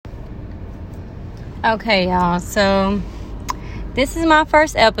Okay, y'all. So this is my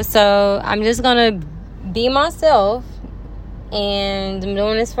first episode. I'm just gonna be myself, and I'm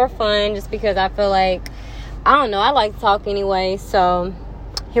doing this for fun, just because I feel like, I don't know, I like to talk anyway. So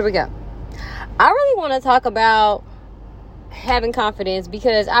here we go. I really want to talk about having confidence,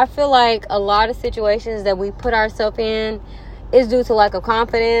 because I feel like a lot of situations that we put ourselves in is due to lack of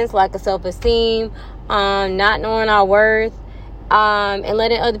confidence, lack of self-esteem, not knowing our worth, and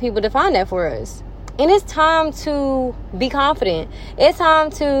letting other people define that for us. And it's time to be confident. It's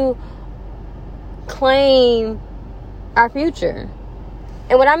time to claim our future.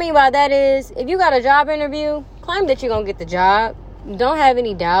 And what I mean by that is, if you got a job interview, claim that you're going to get the job. Don't have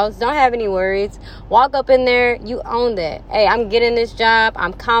any doubts. Don't have any worries. Walk up in there. You own that. Hey, I'm getting this job.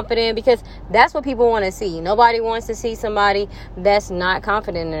 I'm confident, because that's what people want to see. Nobody wants to see somebody that's not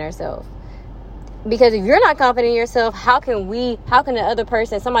confident in themselves. Because if you're not confident in yourself, how can the other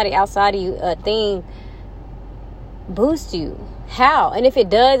person, somebody outside of you, a thing, boost you? How? And if it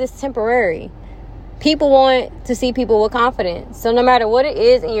does, it's temporary. People want to see people with confidence. So no matter what it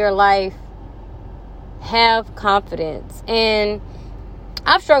is in your life, have confidence. And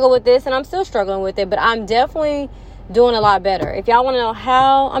I've struggled with this, and I'm still struggling with it, but I'm definitely doing a lot better. If y'all want to know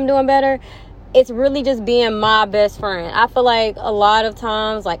how I'm doing better, it's really just being my best friend. I feel like a lot of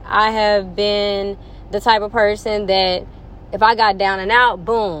times, like, I have been the type of person that if I got down and out,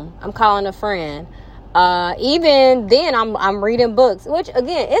 boom, I'm calling a friend. Even then, I'm reading books, which,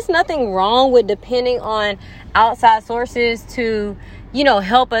 again, it's nothing wrong with depending on outside sources to,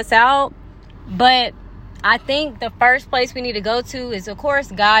 help us out. But I think the first place we need to go to is, of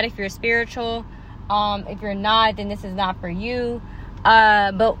course, God, if you're spiritual. If you're not, then this is not for you.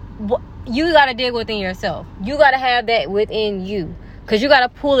 But you got to dig within yourself. You got to have that within you, because you got to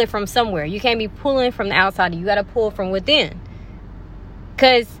pull it from somewhere. You can't be pulling from the outside. You got to pull from within,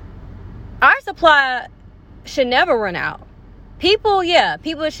 because our supply should never run out. People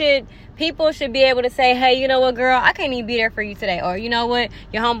should be able to say, hey, you know what, girl, I can't even be there for you today. Or, you know what,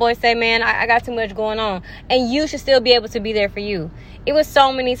 your homeboy say, man, I got too much going on. And you should still be able to be there for you. It was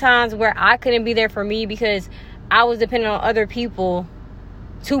so many times where I couldn't be there for me because I was dependent on other people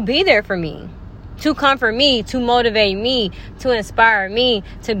to be there for me, to comfort me, to motivate me, to inspire me,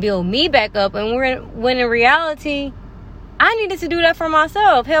 to build me back up. And when in reality, I needed to do that for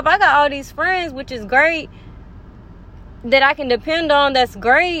myself. Hell, I got all these friends, which is great, that I can depend on. That's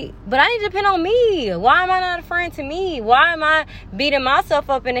great. But I need to depend on me. Why am I not a friend to me? Why am I beating myself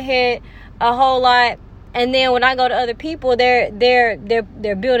up in the head a whole lot? And then when I go to other people, they're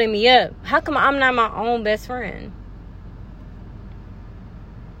building me up. How come I'm not my own best friend?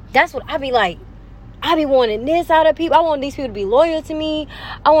 That's what I be like. I be wanting this out of people. I want these people to be loyal to me.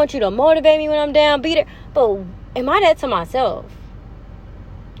 I want you to motivate me when I'm down. Be there. But am I that to myself?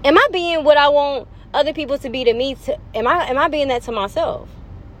 Am I being what I want other people to be to me? Am I being that to myself?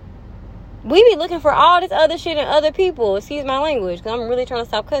 We be looking for all this other shit in other people. Excuse my language, because I'm really trying to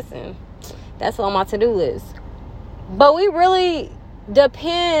stop cussing. That's on my to-do list. But we really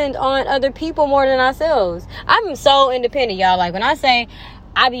depend on other people more than ourselves. I'm so independent, y'all. Like, when I say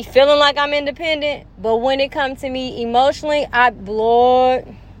I be feeling like I'm independent, but when it comes to me emotionally, I be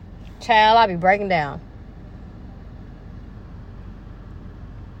breaking down.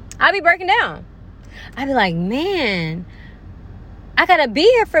 I be breaking down. I be like, man, I gotta be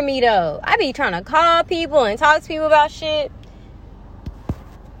here for me, though. I be trying to call people and talk to people about shit.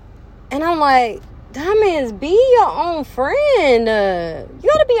 And I'm like, dumbass, be your own friend. You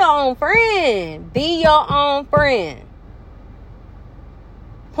gotta be your own friend. Be your own friend.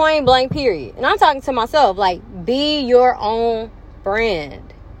 Point blank, period. And I'm talking to myself, like, be your own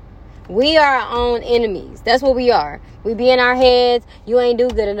friend. We are our own enemies. That's what we are. We be in our heads. You ain't do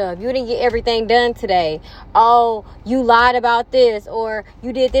good enough. You didn't get everything done today. Oh, you lied about this, or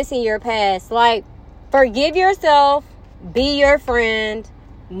you did this in your past. Like, forgive yourself. Be your friend.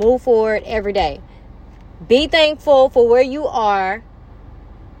 Move forward every day. Be thankful for where you are.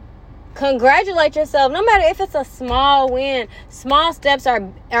 Congratulate yourself, no matter if it's a small win. Small steps are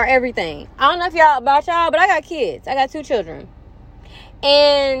everything. I don't know if about y'all, but I got kids. I got 2 children.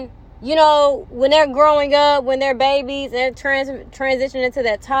 And, when they're growing up, when they're babies, and they're transitioning into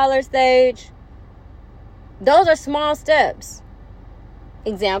that toddler stage, those are small steps.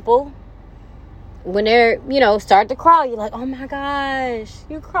 Example, when they're, start to crawl, you're like, oh my gosh,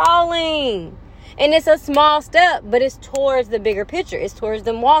 you're crawling. And it's a small step, but it's towards the bigger picture. It's towards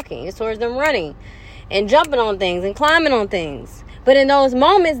them walking. It's towards them running and jumping on things and climbing on things. But in those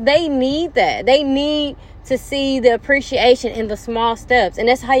moments, they need that. They need to see the appreciation in the small steps. And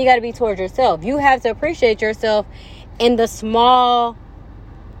that's how you got to be towards yourself. You have to appreciate yourself in the small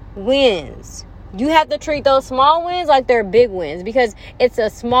wins. You have to treat those small wins like they're big wins, because it's a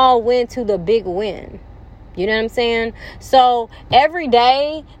small win to the big win. You know what I'm saying? So every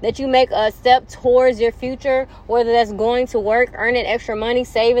day that you make a step towards your future, whether that's going to work, earning extra money,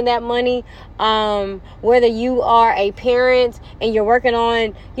 saving that money, whether you are a parent and you're working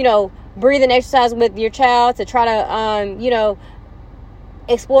on, breathing exercise with your child to try to,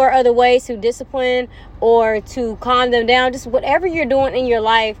 explore other ways to discipline or to calm them down, just whatever you're doing in your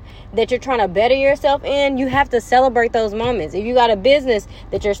life that you're trying to better yourself in, you have to celebrate those moments. If you got a business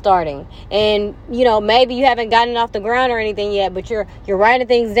that you're starting and, maybe you haven't gotten it off the ground or anything yet, but you're writing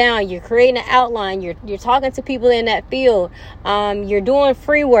things down, you're creating an outline, you're talking to people in that field, you're doing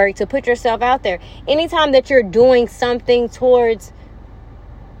free work to put yourself out there. Anytime that you're doing something towards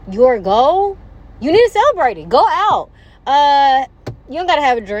your goal, you need to celebrate it. Go out. You don't gotta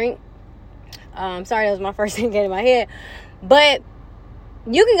have a drink. Sorry, that was my first thing that came in my head. But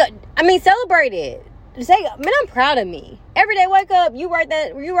you can go, celebrate it. Say, man, I'm proud of me. Every day, wake up, you write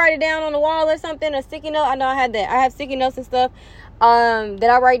it down on the wall or something, a sticky note. I know I had that. I have sticky notes and stuff that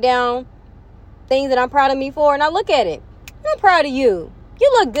I write down things that I'm proud of me for, and I look at it. I'm proud of you.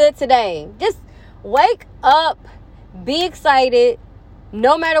 You look good today. Just wake up, be excited,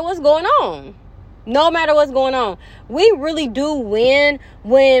 no matter what's going on. No matter what's going on. We really do win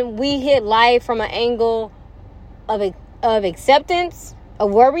when we hit life from an angle of acceptance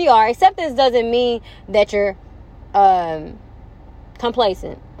of where we are. Acceptance doesn't mean that you're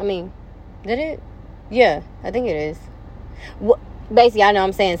complacent. Did it? Yeah, I think it is. Basically, I know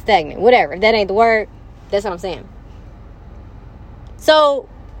I'm saying stagnant. Whatever. If that ain't the word, that's what I'm saying. So,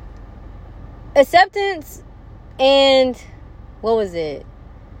 acceptance and what was it?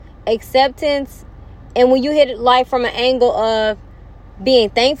 Acceptance. And when you hit life from an angle of being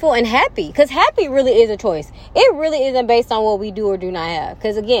thankful and happy, because happy really is a choice. It really isn't based on what we do or do not have.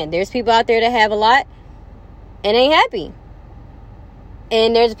 Because again, there's people out there that have a lot and ain't happy.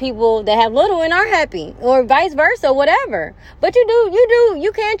 And there's people that have little and are happy, or vice versa, whatever. But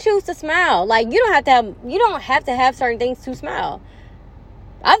you can choose to smile. Like you don't have to have certain things to smile.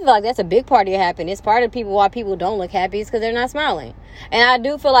 I feel like that's a big part of your happiness. Part of why people don't look happy is because they're not smiling. And I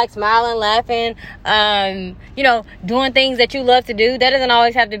do feel like smiling, laughing, doing things that you love to do, that doesn't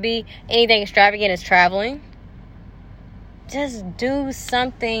always have to be anything extravagant as traveling. Just do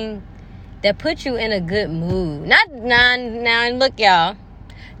something that puts you in a good mood. Now, look, y'all.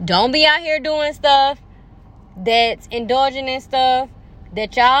 Don't be out here doing stuff that's indulging in stuff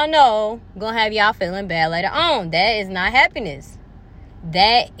that y'all know gonna have y'all feeling bad later on. That is not happiness.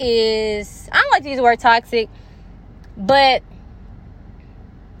 That is, I don't like to use the word toxic, but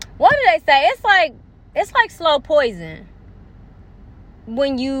what do they say? It's like slow poison.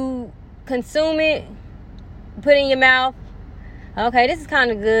 When you consume it, put it in your mouth, okay, this is kind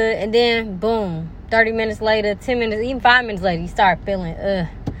of good, and then boom, 30 minutes later, 10 minutes, even 5 minutes later, you start feeling,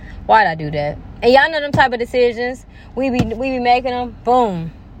 why'd I do that? And y'all know them type of decisions, we be making them,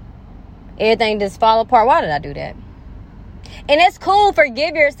 boom, everything just fall apart. Why did I do that? And it's cool,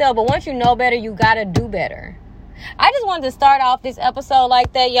 forgive yourself, but once you know better, you gotta do better. I just wanted to start off this episode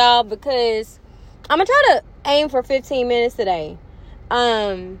like that, y'all, because I'm gonna try to aim for 15 minutes today.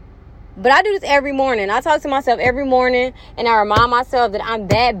 But I do this every morning. I talk to myself every morning, and I remind myself that I'm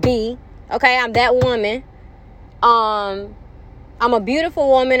that B. Okay, I'm that woman. I'm a beautiful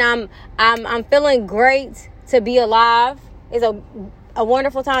woman. I'm feeling great to be alive. It's a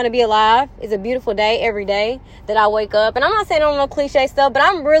wonderful time to be alive. It's a beautiful day every day that I wake up. And I'm not saying no cliche stuff, but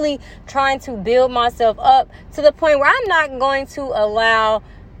I'm really trying to build myself up to the point where I'm not going to allow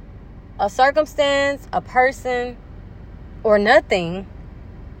a circumstance, a person, or nothing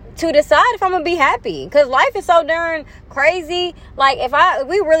to decide if I'm gonna be happy. Because life is so darn crazy. Like if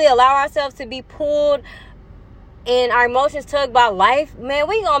we really allow ourselves to be pulled and our emotions tugged by life, man,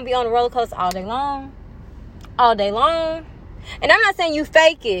 we gonna be on a roller coaster all day long. And I'm not saying you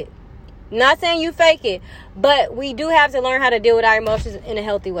fake it. But we do have to learn how to deal with our emotions in a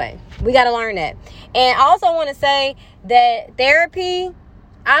healthy way. We got to learn that. And I also want to say that therapy,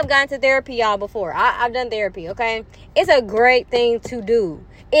 I've gone to therapy, y'all, before. I've done therapy, okay? It's a great thing to do.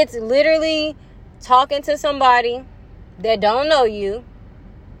 It's literally talking to somebody that don't know you.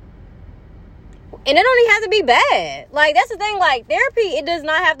 And it don't even have to be bad. Like, that's the thing. Like, therapy, it does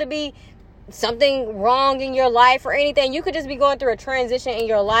not have to be something wrong in your life or anything. You could just be going through a transition in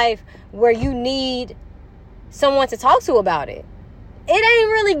your life where you need someone to talk to about it. It ain't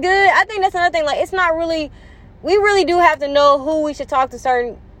really good. I think that's another thing. Like, it's not really, we really do have to know who we should talk to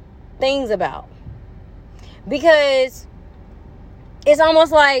certain things about. Because it's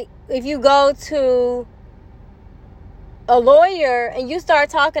almost like if you go to a lawyer and you start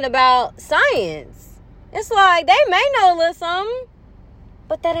talking about science. It's like, they may know a little something,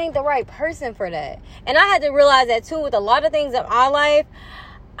 but that ain't the right person for that. And I had to realize that too with a lot of things in my life.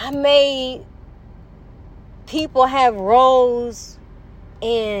 I made people have roles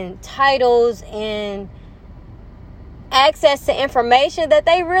and titles and access to information that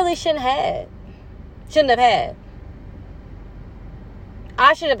they really shouldn't have had.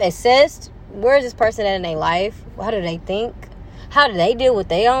 I should have assessed, where is this person at in their life? How do they think? How do they deal with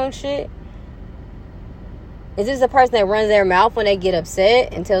their own shit? Is this a person that runs their mouth when they get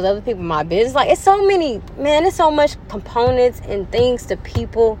upset and tells other people my business? Like, it's so many, man, it's so much components and things to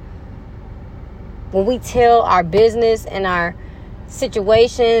people when we tell our business and our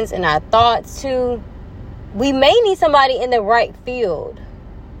situations and our thoughts to. We may need somebody in the right field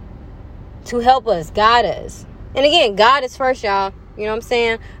to help us, guide us. And again, God is first, y'all. You know what I'm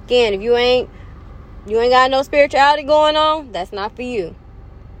saying? Again, if you ain't got no spirituality going on, that's not for you.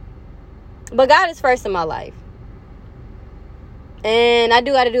 But God is first in my life. And I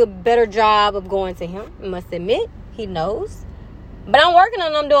do got to do a better job of going to him. I must admit, he knows. But I'm working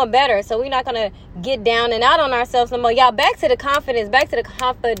on them doing better. So we're not going to get down and out on ourselves no more. Y'all, back to the confidence. Back to the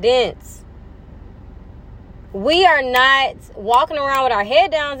confidence. We are not walking around with our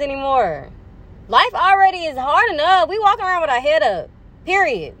head downs anymore. Life already is hard enough. We walking around with our head up.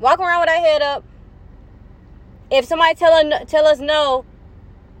 Period. Walking around with our head up. If somebody tell us no,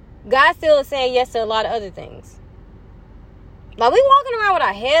 God still is saying yes to a lot of other things. Like, we walking around with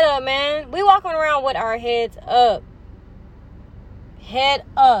our head up, man. We walking around with our heads up. Head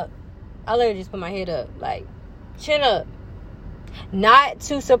up. I literally just put my head up. Like, chin up. Not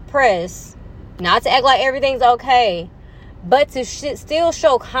to suppress. Not to act like everything's okay. But to still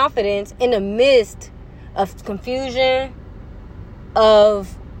show confidence in the midst of confusion,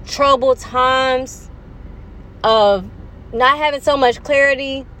 of troubled times, of not having so much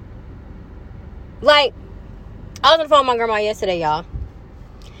clarity. Like, I was on the phone with my grandma yesterday, y'all.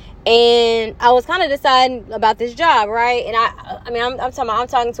 And I was kind of deciding about this job, right? And I'm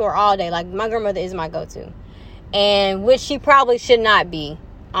talking to her all day. Like, my grandmother is my go-to. And which she probably should not be,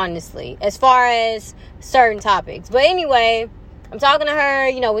 honestly, as far as certain topics. But anyway, I'm talking to her,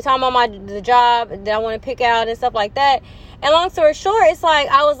 you know, we're talking about the job that I want to pick out and stuff like that. And long story short, it's like,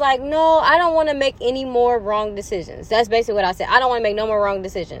 I was like, no, I don't want to make any more wrong decisions. That's basically what I said. I don't want to make no more wrong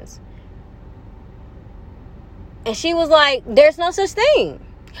decisions. And she was like, there's no such thing.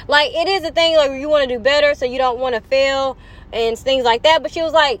 Like, it is a thing, like, you want to do better, so you don't want to fail and things like that. But she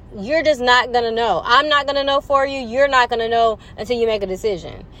was like, you're just not going to know. I'm not going to know for you. You're not going to know until you make a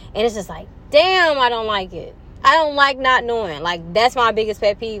decision. And it's just like, damn, I don't like it. I don't like not knowing. Like, that's my biggest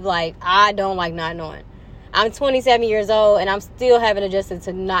pet peeve. Like, I don't like not knowing. I'm 27 years old, and I'm still having adjusted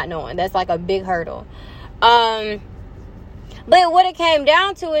to not knowing. That's like a big hurdle. But what it came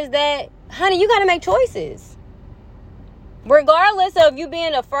down to is that, honey, you got to make choices. Regardless of you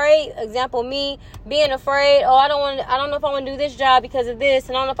being afraid, example, me being afraid, I don't know if I want to do this job because of this,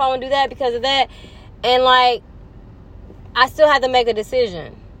 and I don't know if I want to do that because of that. And like, I still have to make a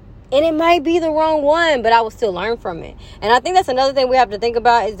decision. And it might be the wrong one, but I will still learn from it. And I think that's another thing we have to think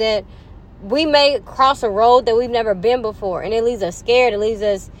about, is that we may cross a road that we've never been before, and it leaves us scared. It leaves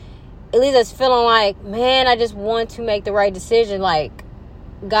us feeling like, man, I just want to make the right decision. Like,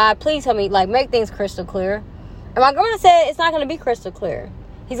 God, please help me, like, make things crystal clear. And my grandma said it's not going to be crystal clear.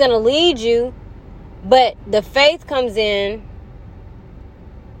 He's going to lead you, but the faith comes in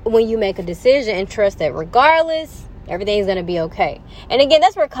when you make a decision and trust that regardless, everything's going to be okay. And again,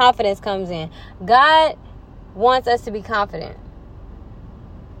 that's where confidence comes in. God wants us to be confident.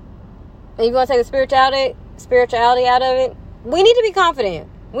 And you want to take the spirituality out of it? We need to be confident.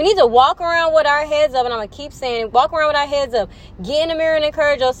 We need to walk around with our heads up, and I'm going to keep saying, walk around with our heads up. Get in the mirror and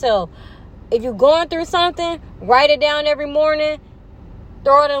encourage yourself. If you're going through something, write it down every morning.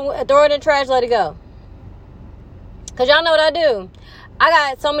 Throw it in the trash, let it go. Because y'all know what I do. I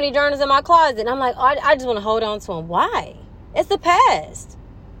got so many journals in my closet, and I'm like, I just want to hold on to them. Why? It's the past.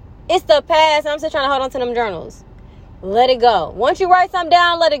 It's the past, and I'm still trying to hold on to them journals. Let it go. Once you write something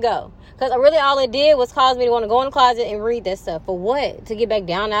down, let it go. Because really all it did was cause me to want to go in the closet and read that stuff. For what? To get back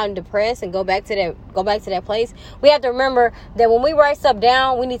down, out, and depressed and go back to that place? We have to remember that when we write stuff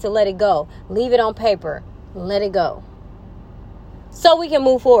down, we need to let it go. Leave it on paper. Let it go. So we can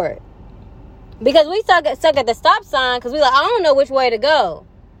move forward. Because we stuck at the stop sign because we like, I don't know which way to go.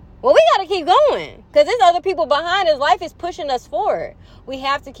 Well, we got to keep going. Because there's other people behind us. Life is pushing us forward. We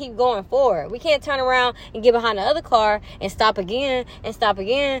have to keep going forward. We can't turn around and get behind the other car and stop again and stop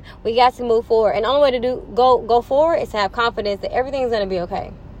again. We got to move forward. And the only way to go forward is to have confidence that everything's going to be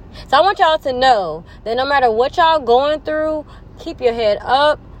okay. So I want y'all to know that no matter what y'all going through, keep your head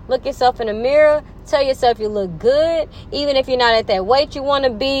up. Look yourself in the mirror. Tell yourself you look good. Even if you're not at that weight you want to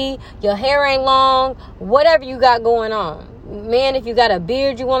be, your hair ain't long, whatever you got going on. Man, if you got a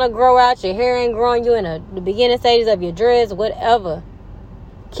beard you want to grow out, your hair ain't growing, you in the beginning stages of your dreads, whatever.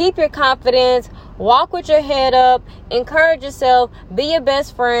 Keep your confidence. Walk with your head up. Encourage yourself. Be your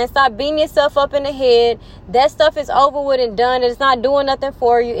best friend. Stop beating yourself up in the head. That stuff is over with and done. It's not doing nothing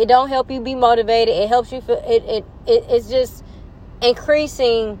for you. It don't help you be motivated. It helps you feel. It's just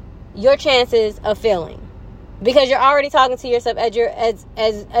increasing your chances of failing, because you're already talking to yourself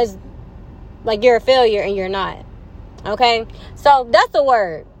as like you're a failure and you're not. Okay, so that's the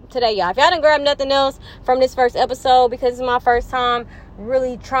word today, y'all. If y'all didn't grab nothing else from this first episode, because it's my first time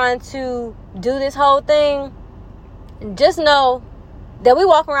really trying to do this whole thing, just know that we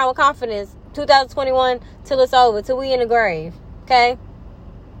walk around with confidence 2021 till it's over, till we in the grave. Okay,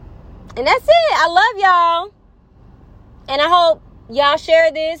 and that's it. I love y'all, and I hope y'all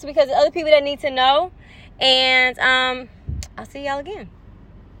share this because other people that need to know. And I'll see y'all again.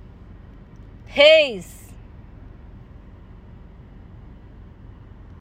 Peace.